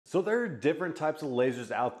So there are different types of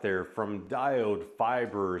lasers out there, from diode,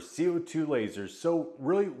 fiber, CO2 lasers. So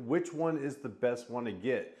really, which one is the best one to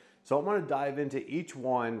get? So I'm going to dive into each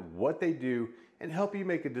one, what they do, and help you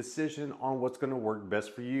make a decision on what's going to work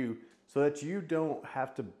best for you, so that you don't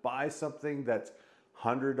have to buy something that's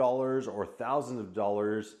 $100 or thousands of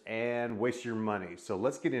dollars and waste your money. So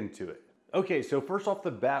let's get into it. Okay, so first off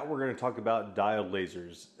the bat, we're going to talk about diode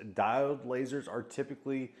lasers. Diode lasers are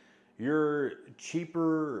typically your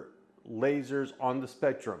cheaper lasers on the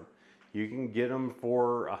spectrum. You can get them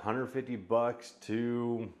for 150 bucks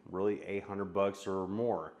to really 800 bucks or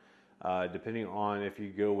more, depending on if you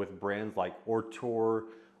go with brands like Ortor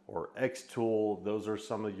or X-Tool. Those are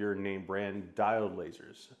some of your name brand diode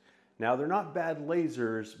lasers. Now, they're not bad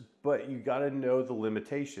lasers, but you got to know the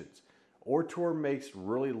limitations. Ortor makes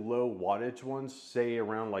really low wattage ones, say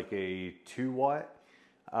around like a 2 watt,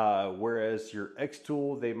 whereas your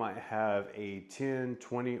X-Tool, they might have a 10,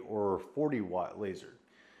 20, or 40 watt laser.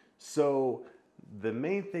 So the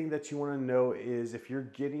main thing that you want to know is, if you're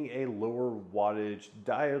getting a lower wattage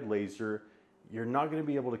diode laser, you're not going to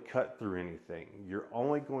be able to cut through anything. You're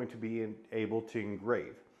only going to be able to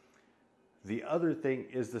engrave. The other thing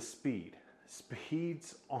is the speed.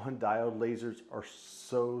 Speeds on diode lasers are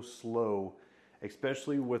so slow,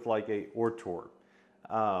 especially with like a Ortor.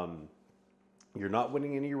 You're not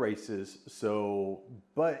winning any races.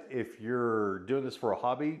 But if you're doing this for a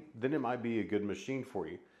hobby, then it might be a good machine for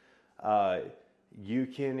you. You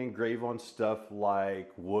can engrave on stuff like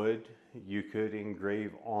wood. You could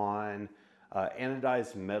engrave on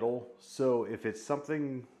anodized metal. So if it's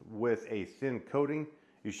something with a thin coating,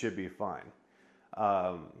 you should be fine.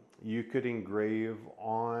 You could engrave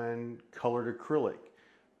on colored acrylic.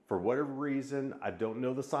 For whatever reason, I don't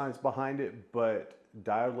know the science behind it, but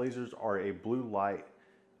diode lasers are a blue light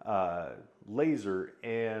laser,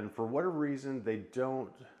 and for whatever reason, they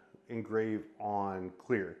don't engrave on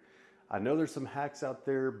clear. I know there's some hacks out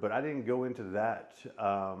there, but I didn't go into that.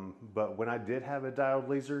 But when I did have a diode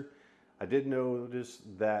laser, I did notice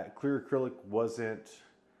that clear acrylic wasn't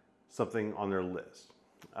something on their list.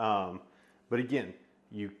 But again,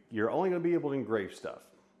 you're only going to be able to engrave stuff.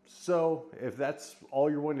 So if that's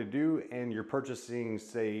all you're wanting to do, and you're purchasing,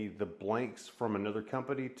 say, the blanks from another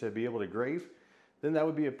company to be able to engrave, then that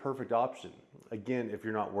would be a perfect option. Again, if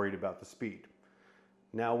you're not worried about the speed.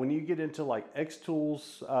 Now, when you get into like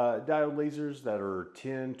X-Tool's diode lasers that are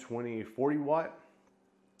 10, 20, 40 watt,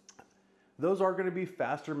 those are going to be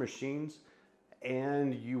faster machines,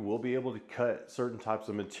 and you will be able to cut certain types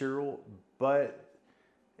of material, but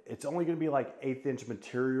it's only going to be like 1/8 inch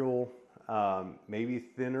material, maybe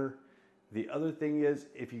thinner. The other thing is,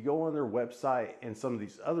 if you go on their website and some of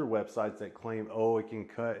these other websites that claim, oh, it can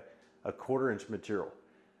cut a 1/4 inch material.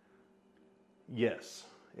 Yes,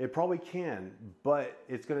 it probably can, but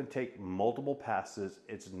it's going to take multiple passes.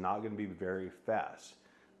 It's not going to be very fast,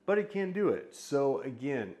 but it can do it. So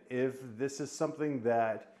again, if this is something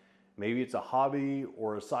that maybe it's a hobby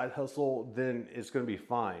or a side hustle, then it's going to be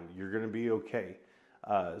fine. You're going to be okay.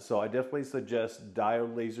 So I definitely suggest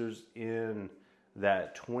diode lasers in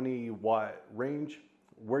that 20 watt range,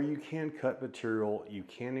 where you can cut material. You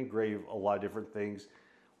can engrave a lot of different things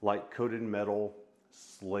like coated metal,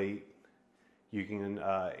 slate. You can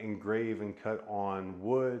engrave and cut on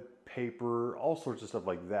wood, paper, all sorts of stuff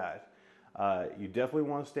like that. You definitely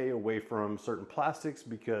want to stay away from certain plastics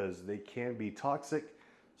because they can be toxic.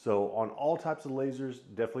 So on all types of lasers,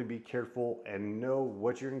 definitely be careful and know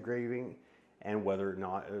what you're engraving and whether or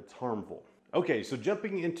not it's harmful. Okay, so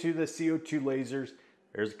jumping into the CO2 lasers,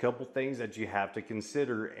 there's a couple things that you have to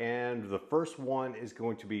consider, and the first one is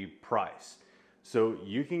going to be price. So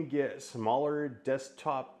you can get smaller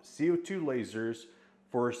desktop CO2 lasers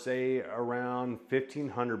for, say, around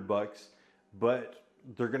 1,500 bucks, but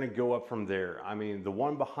they're gonna go up from there. I mean, the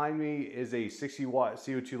one behind me is a 60 watt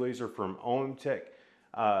CO2 laser from OMTech.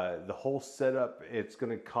 The whole setup, it's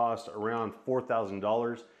gonna cost around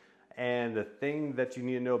 $4,000. And the thing that you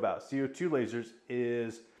need to know about CO2 lasers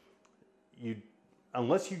is,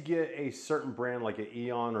 unless you get a certain brand like an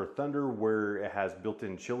Eon or Thunder where it has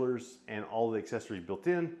built-in chillers and all the accessories built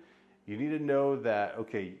in, you need to know that,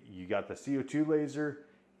 okay, you got the CO2 laser,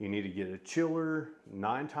 you need to get a chiller.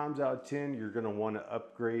 9 times out of 10, you're going to want to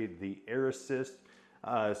upgrade the air assist.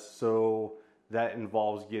 So that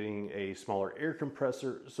involves getting a smaller air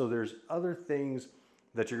compressor. So there's other things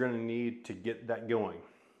that you're going to need to get that going,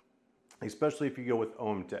 especially if you go with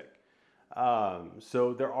OMTech.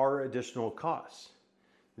 So there are additional costs.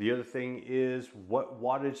 The other thing is, what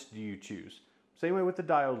wattage do you choose? Same way with the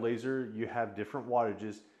diode laser, you have different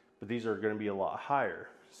wattages, but these are going to be a lot higher.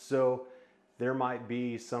 So there might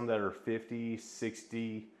be some that are 50,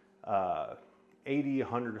 60, 80,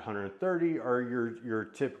 100, 130 are your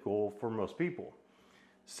typical for most people.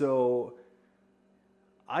 So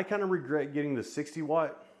I kind of regret getting the 60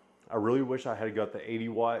 watt. I really wish I had got the 80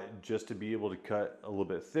 watt just to be able to cut a little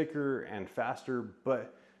bit thicker and faster,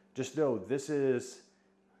 but just know this is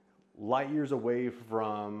light years away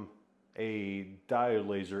from a diode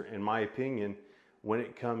laser, in my opinion, when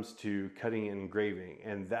it comes to cutting and engraving.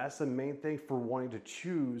 And that's the main thing for wanting to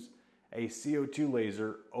choose a CO2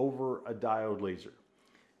 laser over a diode laser.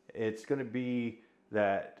 It's going to be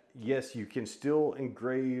that, yes, you can still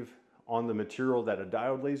engrave on the material that a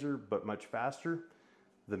diode laser, but much faster.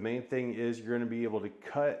 The main thing is you're going to be able to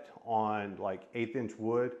cut on like 1/8 inch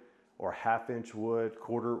wood or 1/2 inch wood,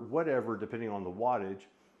 quarter, whatever, depending on the wattage,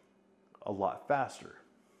 a lot faster.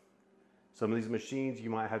 Some of these machines you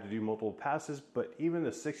might have to do multiple passes, but even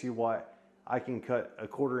the 60 watt, I can cut a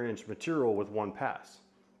 1/4 inch material with one pass.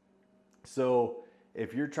 So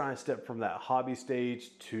if you're trying to step from that hobby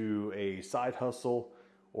stage to a side hustle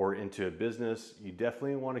or into a business, you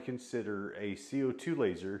definitely want to consider a CO2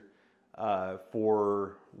 laser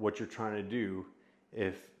for what you're trying to do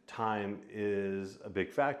if time is a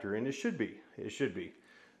big factor, and it should be. It should be.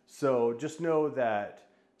 So just know that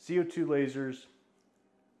CO2 lasers,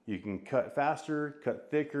 you can cut faster,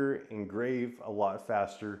 cut thicker, engrave a lot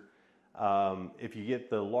faster. If you get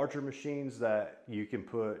the larger machines that you can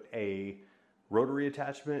put a rotary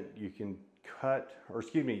attachment, you can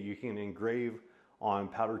you can engrave on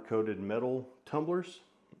powder coated metal tumblers.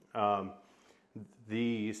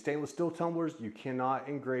 The stainless steel tumblers, you cannot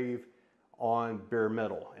engrave on bare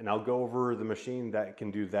metal. And I'll go over the machine that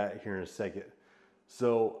can do that here in a second.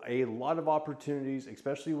 So a lot of opportunities,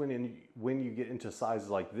 especially when you get into sizes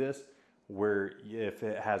like this, where if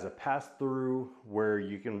it has a pass through where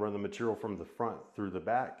you can run the material from the front through the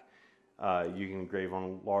back, you can engrave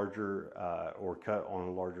on larger or cut on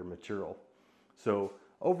a larger material. So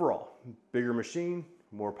overall, bigger machine,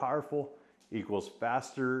 more powerful, equals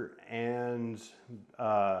faster and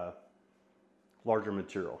larger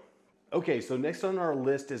material. Okay, so next on our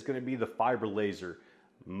list is going to be the fiber laser.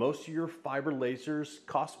 Most of your fiber lasers,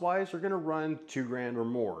 cost-wise, are going to run $2,000 or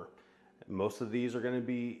more. Most of these are going to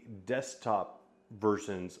be desktop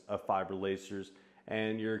versions of fiber lasers,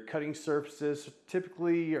 and your cutting surfaces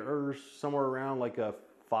typically are somewhere around like a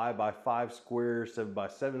 5x5 square,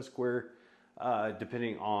 7x7 square,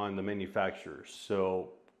 depending on the manufacturer. So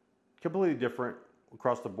completely different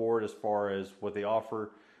across the board as far as what they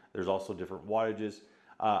offer. There's also different wattages.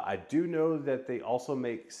 I do know that they also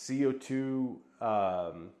make CO2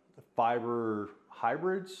 fiber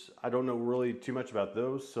hybrids. I don't know really too much about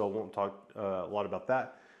those, so I won't talk a lot about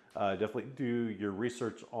that. Definitely do your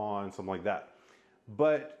research on something like that.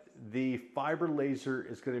 But the fiber laser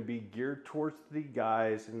is going to be geared towards the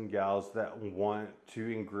guys and gals that want to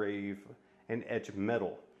engrave and etch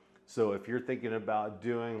metal. So if you're thinking about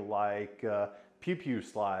doing like pew-pew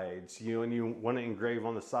slides, and you want to engrave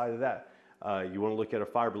on the side of that, you want to look at a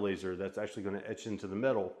fiber laser that's actually going to etch into the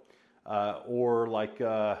metal, or like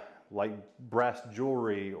brass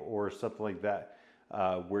jewelry or something like that,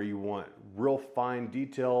 where you want real fine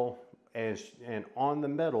detail and on the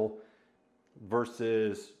metal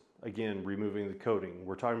versus, again, removing the coating.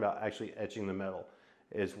 We're talking about actually etching the metal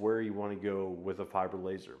is where you want to go with a fiber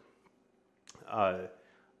laser.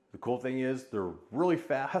 The cool thing is they're really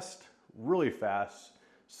fast,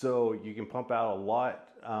 so you can pump out a lot,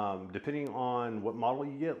 depending on what model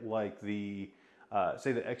you get, like the,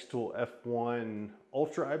 say the X-Tool F1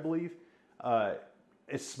 Ultra, I believe.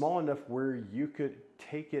 It's small enough where you could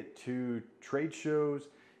take it to trade shows,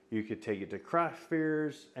 you could take it to craft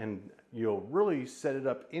fairs, and you'll really set it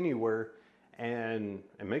up anywhere and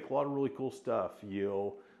make a lot of really cool stuff.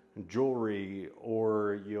 You'll jewelry,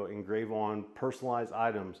 or you'll engrave on personalized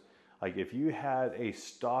items. Like if you had a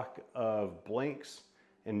stock of blanks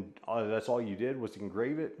and that's all you did was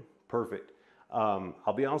engrave it, perfect.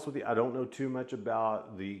 I'll be honest with you, I don't know too much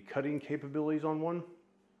about the cutting capabilities on one.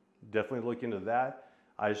 Definitely look into that.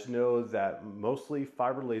 I just know that mostly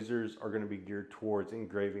fiber lasers are going to be geared towards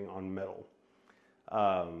engraving on metal.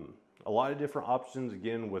 A lot of different options,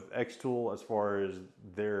 again, with X-Tool as far as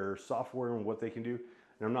their software and what they can do.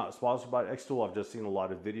 And I'm not sponsored by X-Tool. I've just seen a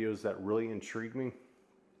lot of videos that really intrigued me.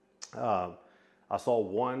 I saw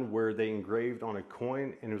one where they engraved on a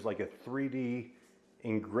coin, and it was like a 3D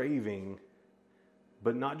engraving,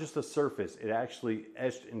 but not just the surface. It actually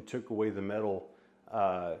etched and took away the metal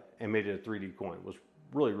and made it a 3D coin. It was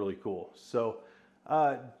really, really cool. So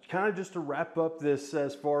kind of just to wrap up this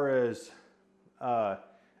as far as,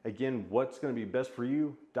 again, what's going to be best for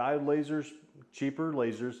you. Diode lasers, cheaper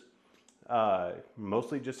lasers.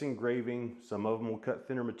 mostly just engraving. Some of them will cut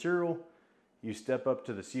thinner material. You step up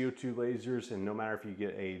to the CO2 lasers, and no matter if you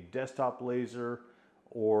get a desktop laser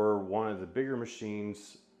or one of the bigger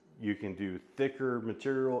machines, you can do thicker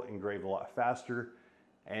material, engrave a lot faster.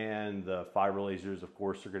 And the fiber lasers, of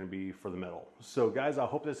course, are going to be for the metal. So guys, I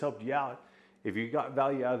hope this helped you out. If you got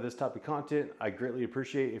value out of this type of content, I greatly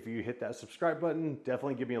appreciate if you hit that subscribe button.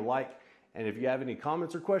 Definitely give me a like. And if you have any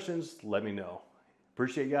comments or questions, let me know.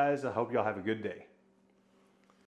 Appreciate you guys. I hope y'all have a good day.